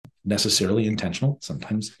necessarily intentional.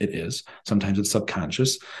 Sometimes it is, sometimes it's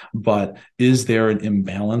subconscious, but is there an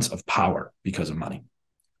imbalance of power because of money?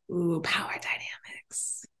 Ooh, power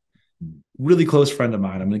dynamics. Really close friend of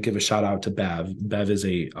mine. I'm going to give a shout out to Bev. Bev is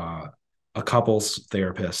a couples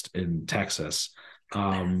therapist in Texas.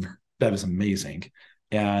 Bev is amazing.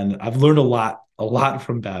 And I've learned a lot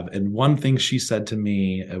from Bev. And one thing she said to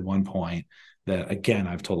me at one point that, again,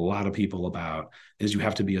 I've told a lot of people about is you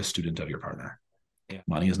have to be a student of your partner.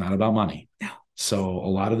 Money is not about money. No. So a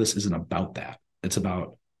lot of this isn't about that. It's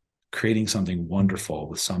about creating something wonderful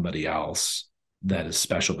with somebody else that is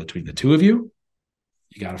special between the two of you.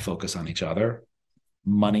 You got to focus on each other.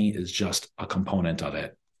 Money is just a component of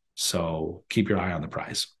it. So keep your eye on the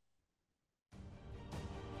prize.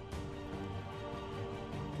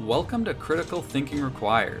 Welcome to Critical Thinking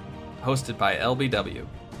Required, hosted by LBW.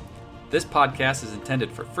 This podcast is intended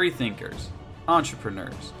for free thinkers,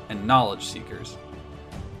 entrepreneurs, and knowledge seekers.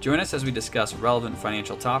 Join us as we discuss relevant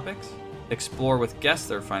financial topics, explore with guests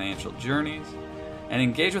their financial journeys, and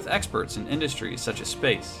engage with experts in industries such as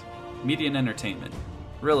space, media and entertainment,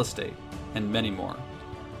 real estate, and many more.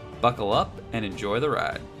 Buckle up and enjoy the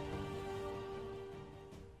ride.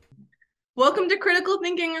 Welcome to Critical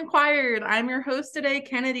Thinking Required. I'm your host today,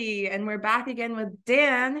 Kennedy, and we're back again with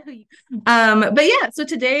Dan. So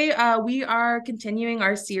today we are continuing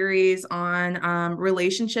our series on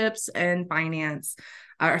relationships and finance,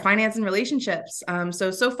 or finance and relationships.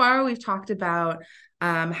 So far we've talked about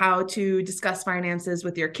how to discuss finances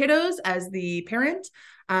with your kiddos as the parent,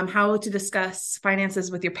 how to discuss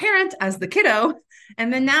finances with your parent as the kiddo.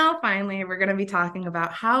 And then now, finally, we're going to be talking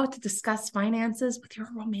about how to discuss finances with your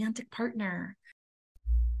romantic partner.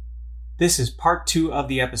 This is part 2 of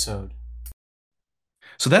the episode.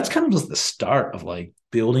 So that's kind of just the start of like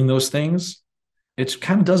building those things. It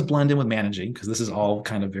kind of does blend in with managing because this is all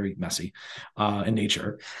kind of very messy in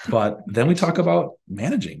nature. But then we talk about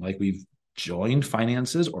managing, like we've joined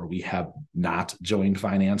finances or we have not joined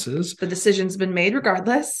finances. The decision's been made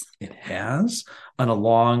regardless. It has. And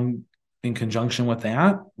along in conjunction with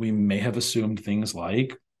that, we may have assumed things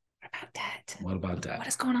like, what about debt? What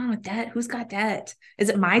is going on with debt? Who's got debt? Is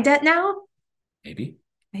it my debt now? Maybe.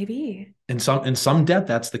 In some debt,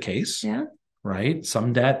 that's the case. Yeah. Right.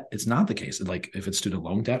 Some debt, it's not the case. Like if it's student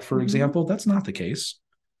loan debt, for example, that's not the case.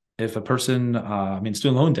 If a person,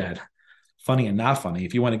 student loan debt, funny and not funny,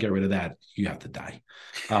 if you want to get rid of that, you have to die.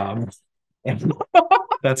 And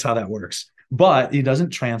that's how that works. But it doesn't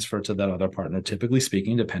transfer to that other partner, typically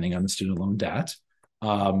speaking, depending on the student loan debt.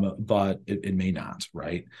 But it may not,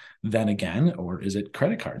 right? Then again, or is it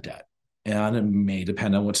credit card debt? And it may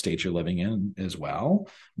depend on what state you're living in as well.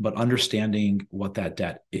 But understanding what that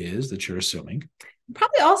debt is that you're assuming.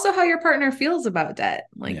 Probably also how your partner feels about debt.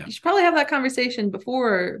 You should probably have that conversation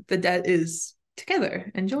before the debt is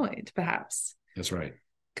together and joined, perhaps. That's right.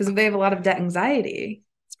 Because if they have a lot of debt anxiety,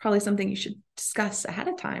 it's probably something you should discuss ahead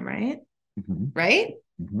of time, right? Mm-hmm. Right?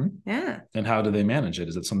 Mm-hmm. Yeah. And how do they manage it?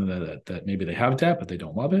 Is it something that maybe they have debt, but they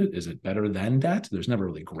don't love it? Is it better than debt? There's never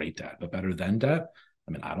really great debt, but better than debt.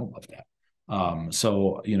 I mean, I don't love debt.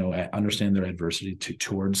 So, understanding their adversity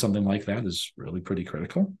towards something like that is really pretty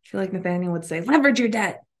critical. I feel like Nathaniel would say, leverage your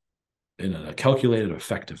debt. In a calculated,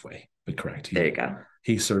 effective way, but correct. There you go.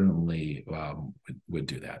 He certainly would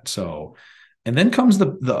do that. So, and then comes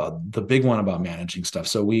the big one about managing stuff.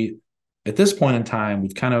 So at this point in time, we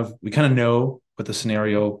kind of know what the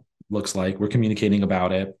scenario looks like. We're communicating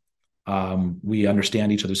about it. We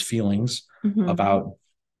understand each other's feelings about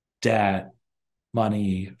debt,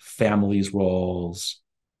 money, families' roles,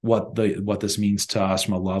 what this means to us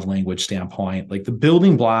from a love language standpoint. Like the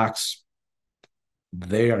building blocks,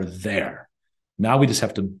 they are there. Now we just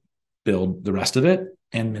have to build the rest of it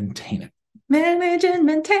and maintain it. Manage and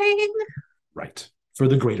maintain. Right. For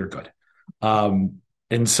the greater good.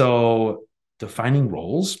 And so defining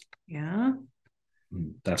roles. Yeah.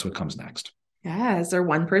 That's what comes next. Yeah. Is there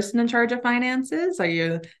one person in charge of finances? Are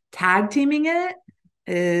you tag teaming it?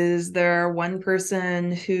 Is there one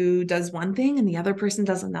person who does one thing and the other person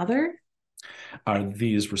does another? Are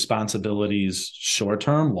these responsibilities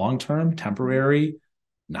short-term, long-term, temporary?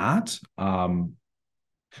 Not. From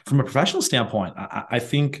a professional standpoint, I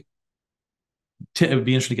think it would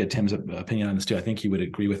be interesting to get Tim's opinion on this too. I think he would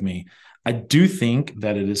agree with me. I do think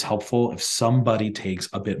that it is helpful if somebody takes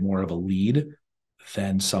a bit more of a lead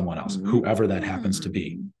than someone else, whoever that happens to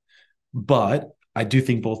be. But I do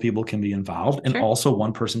think both people can be involved, and also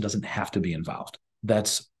one person doesn't have to be involved.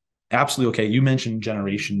 That's absolutely okay. You mentioned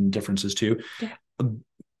generation differences too. Yeah.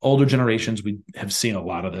 Older generations, we have seen a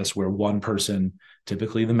lot of this where one person,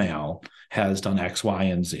 typically the male, has done X, Y,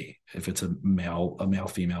 and Z. If it's a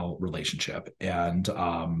male-female relationship, and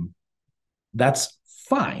That's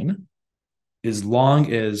fine as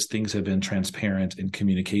long as things have been transparent and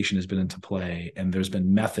communication has been into play and there's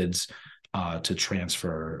been methods to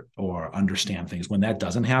transfer or understand things. When that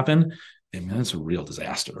doesn't happen, it's a real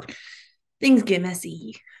disaster. Things get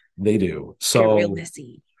messy. They do. They're real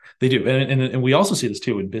messy. They do. And we also see this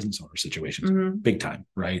too in business owner situations, big time,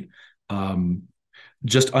 right?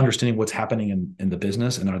 Just understanding what's happening in the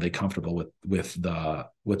business and are they comfortable with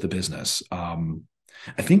the business.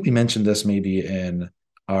 I think we mentioned this maybe in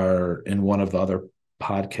one of the other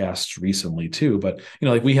podcasts recently too, but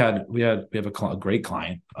like we have a great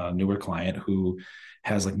client, a newer client who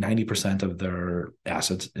has like 90% of their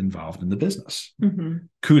assets involved in the business.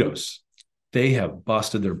 Kudos. They have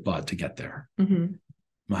busted their butt to get there.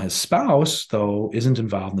 My spouse, though, isn't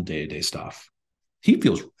involved in the day-to-day stuff. He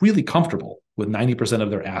feels really comfortable with 90% of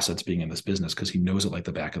their assets being in this business because he knows it like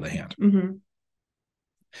the back of the hand.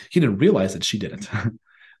 He didn't realize that she didn't.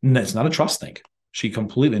 And it's not a trust thing.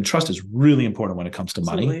 And trust is really important when it comes to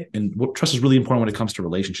money. And trust is really important when it comes to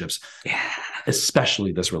relationships,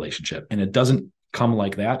 especially this relationship. And it doesn't come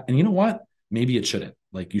like that. And you know what? Maybe it shouldn't.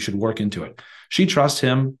 Like, you should work into it. She trusts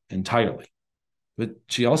him entirely, but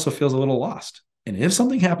she also feels a little lost. And if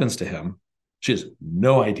something happens to him, she has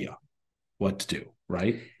no idea what to do,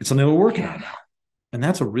 right? It's something we're working on now. And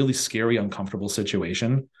that's a really scary, uncomfortable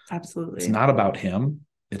situation. Absolutely. It's not about him.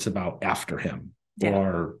 It's about after him.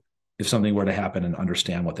 Or if something were to happen, and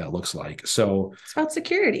understand what that looks like. So it's about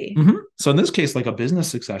security. So in this case, like a business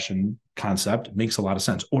succession concept makes a lot of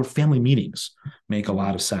sense, or family meetings make a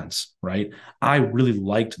lot of sense, right? I really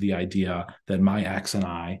liked the idea that my ex and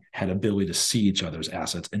I had ability to see each other's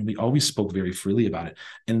assets, and we always spoke very freely about it.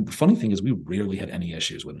 And the funny thing is, we rarely had any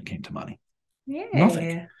issues when it came to money.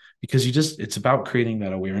 Nothing. Because it's about creating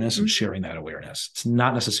that awareness and sharing that awareness. It's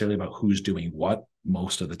not necessarily about who's doing what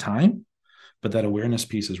most of the time, but that awareness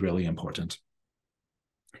piece is really important.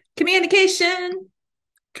 Communication,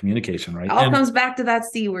 right? All comes back to that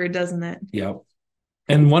C word, doesn't it? Yeah.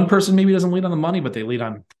 And one person maybe doesn't lead on the money, but they lead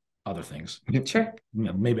on other things. Sure.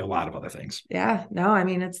 Maybe a lot of other things. Yeah. No, I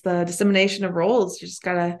mean, it's the dissemination of roles. You just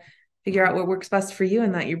got to figure out what works best for you,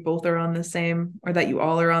 and that you both are on the same, or that you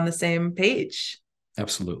all are on the same page.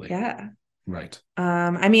 Absolutely. Yeah. Right.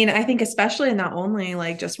 I mean, I think especially not only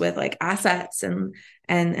like just with like assets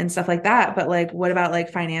and stuff like that, but like, what about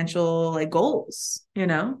like financial like goals,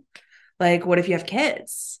 like what if you have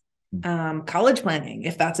kids, college planning,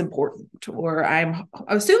 if that's important, or I'm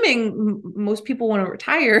assuming most people want to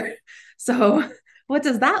retire. So what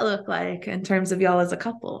does that look like in terms of y'all as a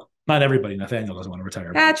couple? Not everybody. Nathaniel doesn't want to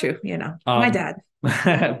retire. Yeah, true. My dad.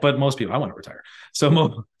 But most people, I want to retire.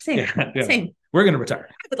 So same. We're going to retire.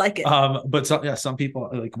 I would like it. But some people,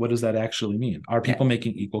 like, what does that actually mean? Are people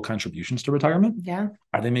making equal contributions to retirement? Yeah.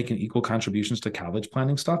 Are they making equal contributions to college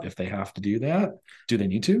planning stuff? If they have to do that, do they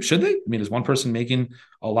need to? Should they? I mean, is one person making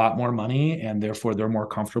a lot more money and therefore they're more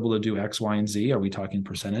comfortable to do X, Y, and Z? Are we talking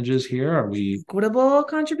percentages here? Are we equitable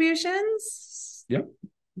contributions? Yep.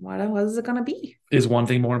 What is it going to be? Is one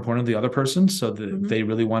thing more important than the other person? So that they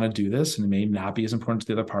really want to do this, and it may not be as important to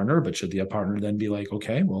the other partner, but should the other partner then be like,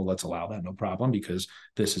 okay, well, let's allow that, no problem, because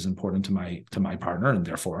this is important to my partner, and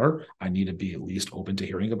therefore I need to be at least open to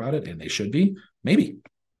hearing about it, and they should be, maybe.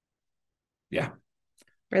 Yeah.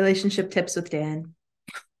 Relationship tips with Dan.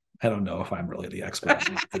 I don't know if I'm really the expert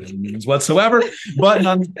in any means whatsoever, but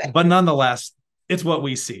nonetheless, it's what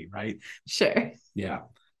we see, right? Sure. Yeah.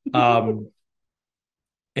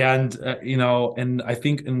 And, and I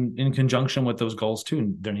think in conjunction with those goals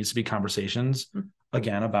too, there needs to be conversations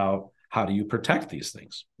again about how do you protect these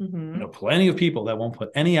things? Plenty of people that won't put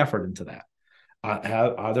any effort into that.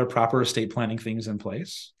 Are there proper estate planning things in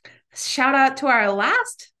place? Shout out to our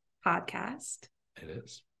last podcast. It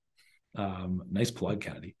is. Nice plug,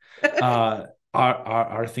 Kennedy.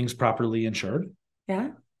 Are things properly insured?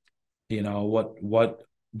 Yeah. What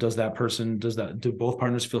do both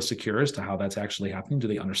partners feel secure as to how that's actually happening? Do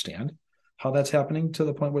they understand how that's happening to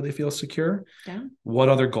the point where they feel secure? Yeah. What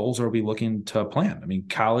other goals are we looking to plan? I mean,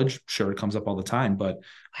 college, sure, it comes up all the time, but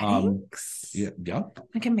yeah. Want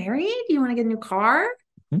to get married? Do you want to get a new car?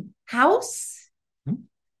 House? Want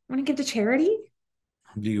to give to charity?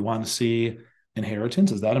 Do you want to see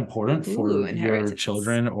inheritance? Is that important for your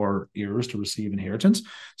children or heirs to receive inheritance?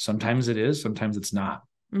 Sometimes it is, sometimes it's not.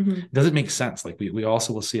 Does it make sense? Like we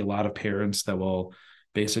also will see a lot of parents that will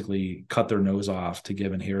basically cut their nose off to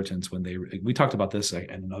give inheritance when we talked about this in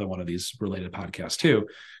another one of these related podcasts too,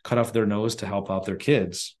 cut off their nose to help out their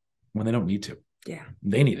kids when they don't need to. Yeah.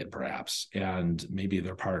 They need it perhaps. And maybe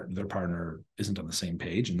their partner isn't on the same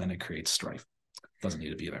page, and then it creates strife. Doesn't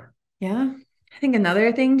need to be there. Yeah. I think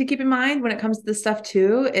another thing to keep in mind when it comes to this stuff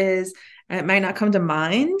too is It might not come to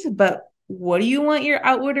mind, but what do you want your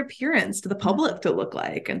outward appearance to the public to look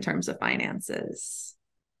like in terms of finances?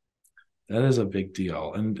 That is a big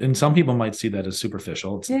deal. And some people might see that as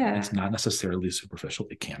superficial. It's not necessarily superficial.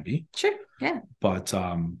 It can be. Sure. Yeah. But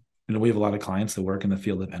we have a lot of clients that work in the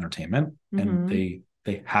field of entertainment, and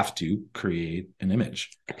they have to create an image.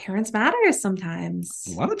 Appearance matters sometimes.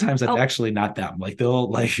 A lot of times that's actually not them. Like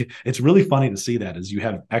it's really funny to see that as you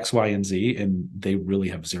have X, Y, and Z, and they really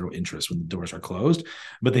have zero interest when the doors are closed,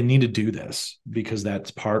 but they need to do this because that's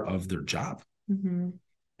part of their job in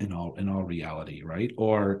all reality, right?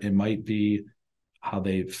 Or it might be how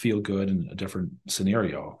they feel good in a different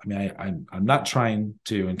scenario. I mean, I'm not trying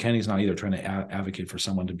to, and Kenny's not either, trying to advocate for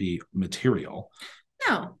someone to be material.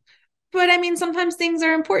 No. But I mean, sometimes things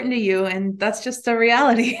are important to you, and that's just a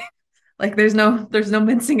reality. Like there's no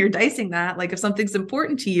mincing or dicing that. Like if something's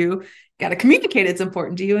important to you, got to communicate it's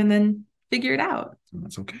important to you and then figure it out. And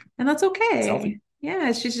that's okay. And that's okay. It's healthy.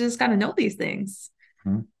 Yeah, she's just got to know these things.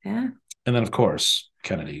 Yeah. And then, of course,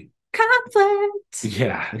 Kennedy. Conflict.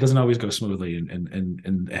 Yeah, it doesn't always go smoothly,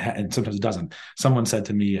 and sometimes it doesn't. Someone said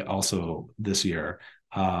to me also this year,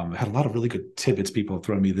 had a lot of really good tidbits people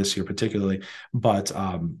throw me this year particularly, but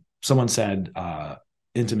someone said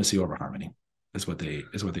intimacy over harmony is what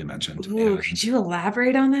they mentioned. Ooh, could you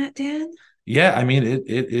elaborate on that, Dan? Yeah, I mean it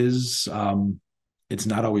is it's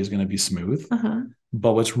not always going to be smooth.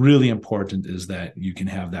 But what's really important is that you can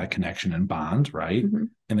have that connection and bond, right?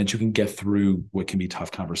 And that you can get through what can be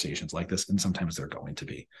tough conversations like this. And sometimes they're going to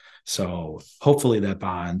be. So hopefully that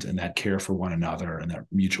bond and that care for one another and that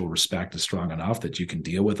mutual respect is strong enough that you can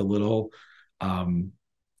deal with a little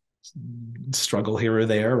struggle here or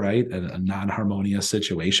there, right? A non-harmonious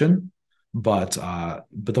situation. But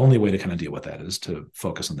the only way to kind of deal with that is to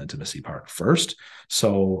focus on the intimacy part first.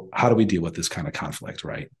 So how do we deal with this kind of conflict,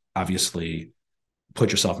 right? Obviously, put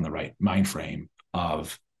yourself in the right mind frame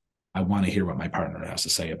of, I want to hear what my partner has to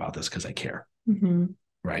say about this because I care.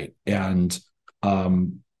 Right. And,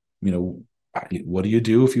 what do you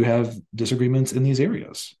do if you have disagreements in these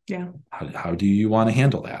areas? Yeah. How do you want to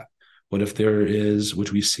handle that? What if there is,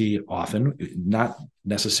 which we see often, not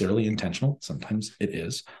necessarily intentional, sometimes it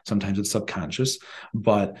is, sometimes it's subconscious,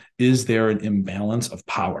 but is there an imbalance of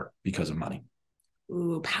power because of money?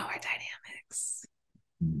 Ooh, power dynamics.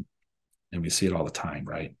 And we see it all the time,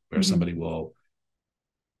 right? Where somebody will,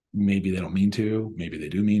 maybe they don't mean to, maybe they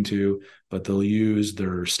do mean to, but they'll use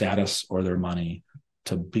their status or their money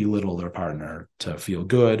to belittle their partner, to feel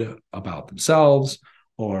good about themselves,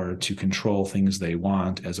 or to control things they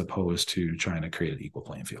want, as opposed to trying to create an equal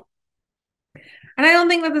playing field. And I don't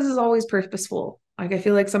think that this is always purposeful. Like I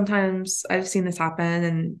feel like sometimes I've seen this happen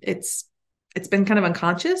and it's been kind of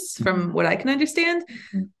unconscious from what I can understand.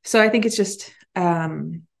 So I think it's just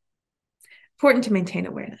important to maintain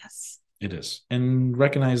awareness. It is. And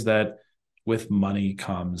recognize that with money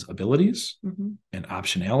comes abilities and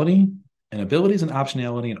optionality, and abilities and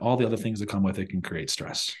optionality and all the other things that come with it can create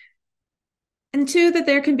stress. And two, that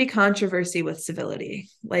there can be controversy with civility.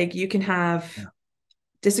 Like you can have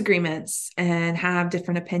disagreements and have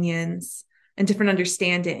different opinions and different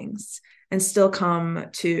understandings and still come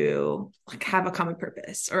to like have a common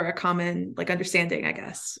purpose or a common like understanding, I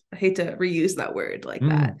guess. I hate to reuse that word like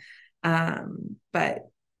that. But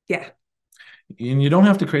yeah. And you don't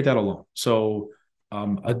have to create that alone. So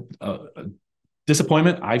a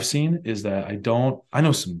disappointment I've seen is that I know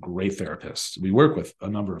some great therapists. We work with a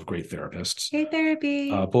number of great therapists. Hey,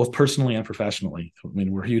 therapy. Both personally and professionally. I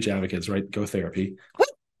mean, we're huge advocates, right? Go therapy.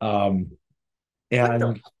 But a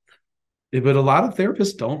lot of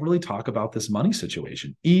therapists don't really talk about this money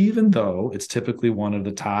situation, even though it's typically one of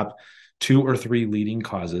the top 2 or 3 leading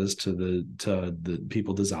causes to the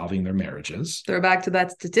people dissolving their marriages. Throw back to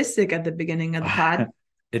that statistic at the beginning of the pod.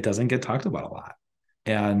 It doesn't get talked about a lot.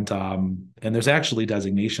 And there's actually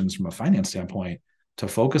designations from a finance standpoint to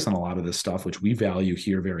focus on a lot of this stuff, which we value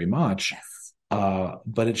here very much. Yes.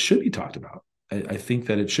 But it should be talked about. I think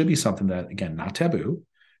that it should be something that, again, not taboo.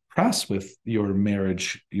 Press with your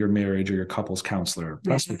marriage or your couples counselor.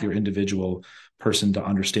 Press with your individual person to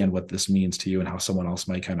understand what this means to you and how someone else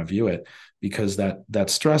might kind of view it, because that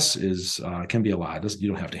stress can be a lot. You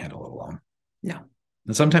don't have to handle it alone. No.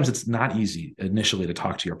 And sometimes it's not easy initially to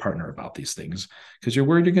talk to your partner about these things because you're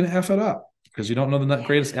worried you're going to F it up because you don't know the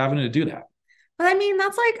greatest avenue to do that. But I mean,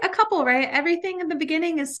 that's like a couple, right? Everything in the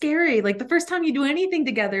beginning is scary. Like the first time you do anything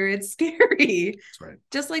together, it's scary. That's right.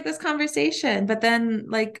 Just like this conversation. But then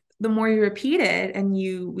like the more you repeat it, and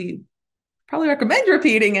we probably recommend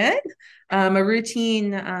repeating it, a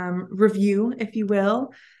routine review, if you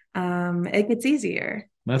will, it gets easier.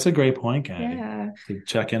 That's a great point, Kennedy. Yeah. To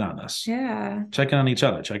check in on this. Yeah. Check in on each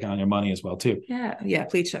other. Check in on your money as well, too. Yeah. Yeah.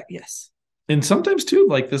 Please check. Yes. And sometimes, too,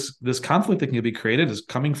 like this conflict that can be created is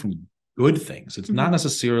coming from good things. It's not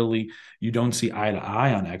necessarily you don't see eye to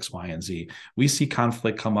eye on X, Y, and Z. We see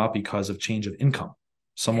conflict come up because of change of income.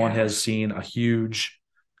 Someone has seen a huge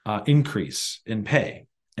increase in pay.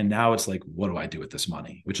 And now it's like, what do I do with this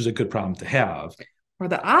money? Which is a good problem to have. Or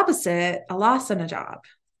the opposite, a loss in a job.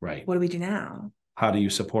 Right. What do we do now? How do you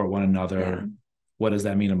support one another? Yeah. What does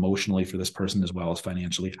that mean emotionally for this person as well as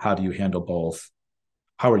financially? How do you handle both?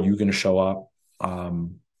 How are you going to show up?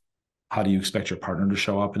 How do you expect your partner to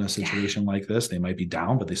show up in a situation like this? They might be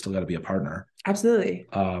down, but they still got to be a partner. Absolutely.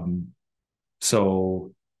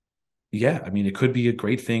 So yeah, I mean, it could be a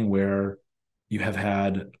great thing where you have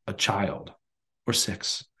had a child or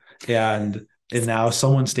 6 and now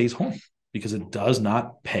someone stays home because it does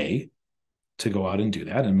not pay to go out and do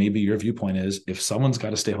that. And maybe your viewpoint is if someone's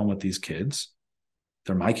got to stay home with these kids,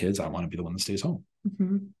 they're my kids. I want to be the one that stays home.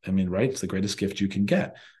 I mean, right. It's the greatest gift you can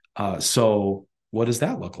get. So what does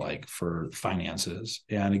that look like for finances?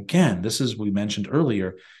 And again, this is, we mentioned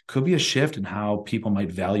earlier, could be a shift in how people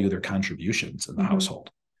might value their contributions in the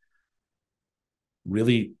household.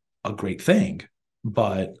 Really a great thing,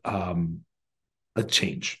 but a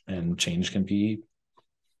change, and change can be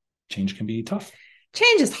tough.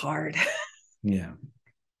 Change is hard. Yeah,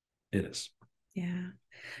 it is. Yeah.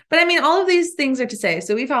 But I mean, all of these things are to say,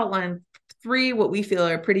 so we've outlined 3 what we feel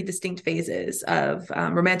are pretty distinct phases of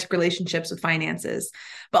romantic relationships with finances.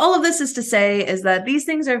 But all of this is to say is that these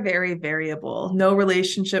things are very variable. No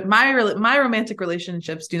relationship, my romantic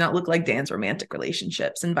relationships do not look like Dan's romantic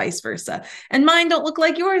relationships, and vice versa. And mine don't look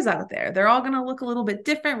like yours out there. They're all going to look a little bit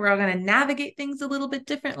different. We're all going to navigate things a little bit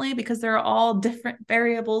differently because there are all different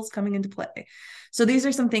variables coming into play. So these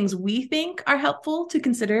are some things we think are helpful to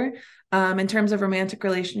consider in terms of romantic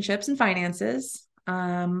relationships and finances.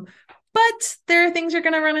 But there are things you're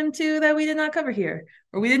going to run into that we did not cover here,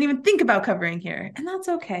 or we didn't even think about covering here. And that's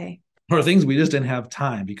okay. Or things we just didn't have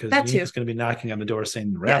time because Nina's going to be knocking on the door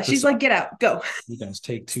saying, yeah, she's like, get out, go. You guys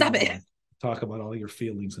take too Stop long. it. Talk about all your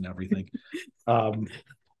feelings and everything.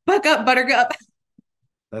 Buck up, buttercup.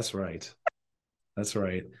 That's right. That's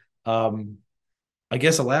right. I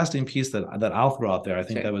guess a lasting piece that I'll throw out there, I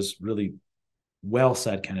think that was really well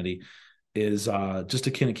said, Kennedy, is just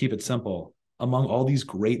to kind of keep it simple. Among all these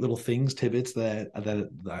great little things, tidbits that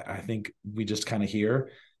I think we just kind of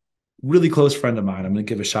hear, really close friend of mine, I'm going to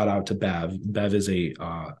give a shout out to Bev. Bev is a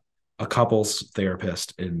couples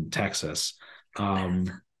therapist in Texas.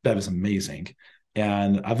 Bev is amazing.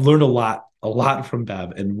 And I've learned a lot from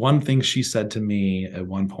Bev. And one thing she said to me at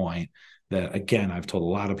one point that, again, I've told a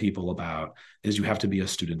lot of people about is you have to be a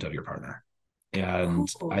student of your partner. And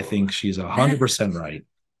I think she's 100% right.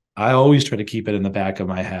 I always try to keep it in the back of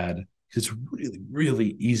my head. It's really, really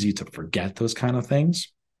easy to forget those kind of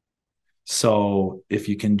things. So if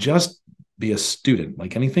you can just be a student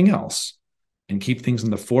like anything else and keep things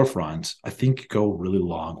in the forefront, I think you go a really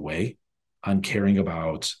long way on caring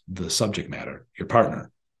about the subject matter, your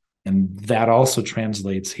partner. And that also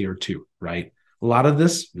translates here too, right? A lot of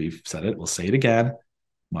this, we've said it, we'll say it again,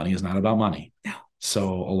 money is not about money. No.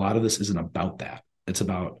 So a lot of this isn't about that. It's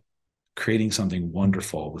about creating something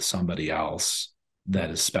wonderful with somebody else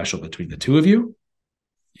that is special between the two of you.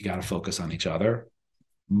 You got to focus on each other.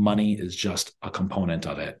 Money is just a component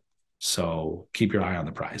of it. So keep your eye on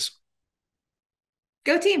the prize.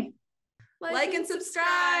 Go team. Like and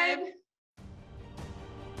subscribe.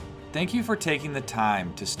 Thank you for taking the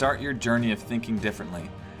time to start your journey of thinking differently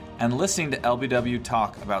and listening to LBW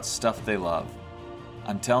talk about stuff they love.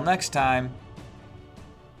 Until next time.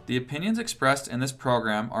 The opinions expressed in this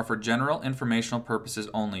program are for general informational purposes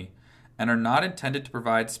only and are not intended to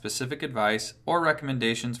provide specific advice or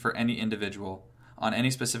recommendations for any individual on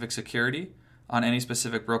any specific security, on any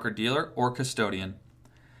specific broker-dealer or custodian.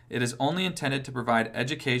 It is only intended to provide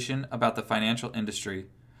education about the financial industry.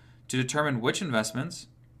 To determine which investments,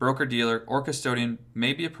 broker-dealer, or custodian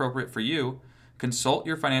may be appropriate for you, consult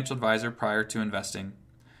your financial advisor prior to investing.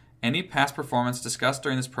 Any past performance discussed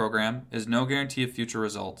during this program is no guarantee of future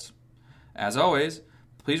results. As always,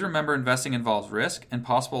 please remember investing involves risk and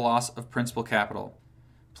possible loss of principal capital.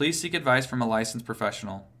 Please seek advice from a licensed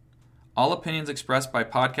professional. All opinions expressed by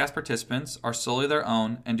podcast participants are solely their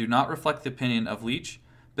own and do not reflect the opinion of Leach,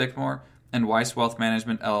 Bickmore, and Weiss Wealth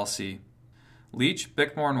Management, LLC. Leach,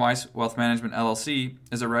 Bickmore, and Weiss Wealth Management, LLC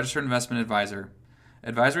is a registered investment advisor.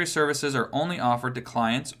 Advisory services are only offered to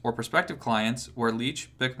clients or prospective clients where Leach,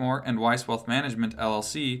 Bickmore, and Weiss Wealth Management,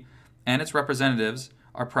 LLC and its representatives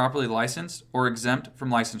are properly licensed or exempt from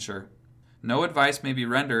licensure. No advice may be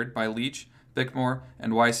rendered by Leach, Bickmore,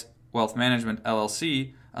 and Weiss Wealth Management,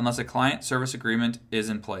 LLC, unless a client service agreement is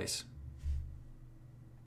in place.